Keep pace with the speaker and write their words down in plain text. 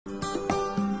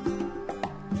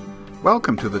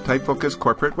Welcome to the TypeFocus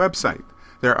corporate website.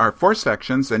 There are 4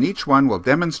 sections, and each one will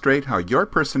demonstrate how your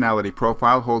personality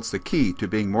profile holds the key to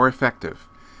being more effective.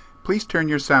 Please turn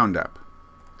your sound up.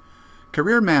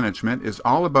 Career management is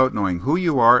all about knowing who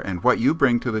you are and what you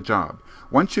bring to the job.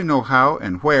 Once you know how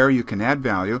and where you can add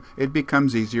value, it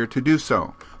becomes easier to do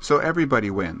so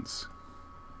everybody wins.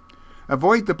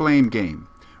 Avoid the blame game.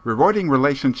 Rewarding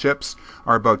relationships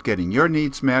are about getting your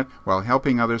needs met while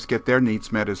helping others get their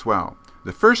needs met as well.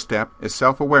 The first step is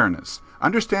self-awareness.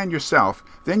 Understand yourself,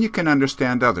 then you can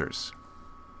understand others.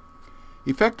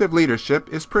 Effective leadership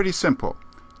is pretty simple.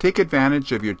 Take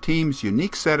advantage of your team's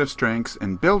unique set of strengths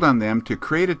and build on them to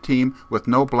create a team with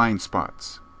no blind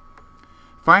spots.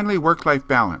 Finally, work-life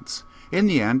balance. In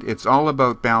the end, it's all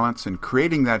about balance and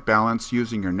creating that balance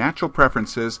using your natural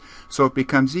preferences so it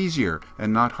becomes easier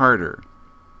and not harder.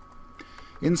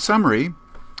 In summary,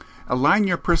 align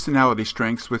your personality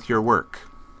strengths with your work.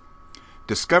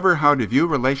 Discover how to view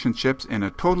relationships in a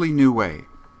totally new way.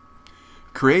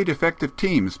 Create effective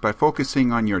teams by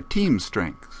focusing on your team's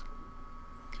strengths.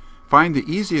 Find the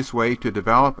easiest way to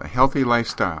develop a healthy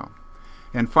lifestyle.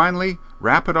 And finally,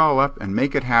 wrap it all up and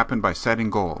make it happen by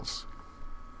setting goals.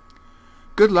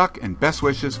 Good luck and best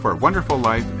wishes for a wonderful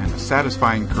life and a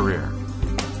satisfying career.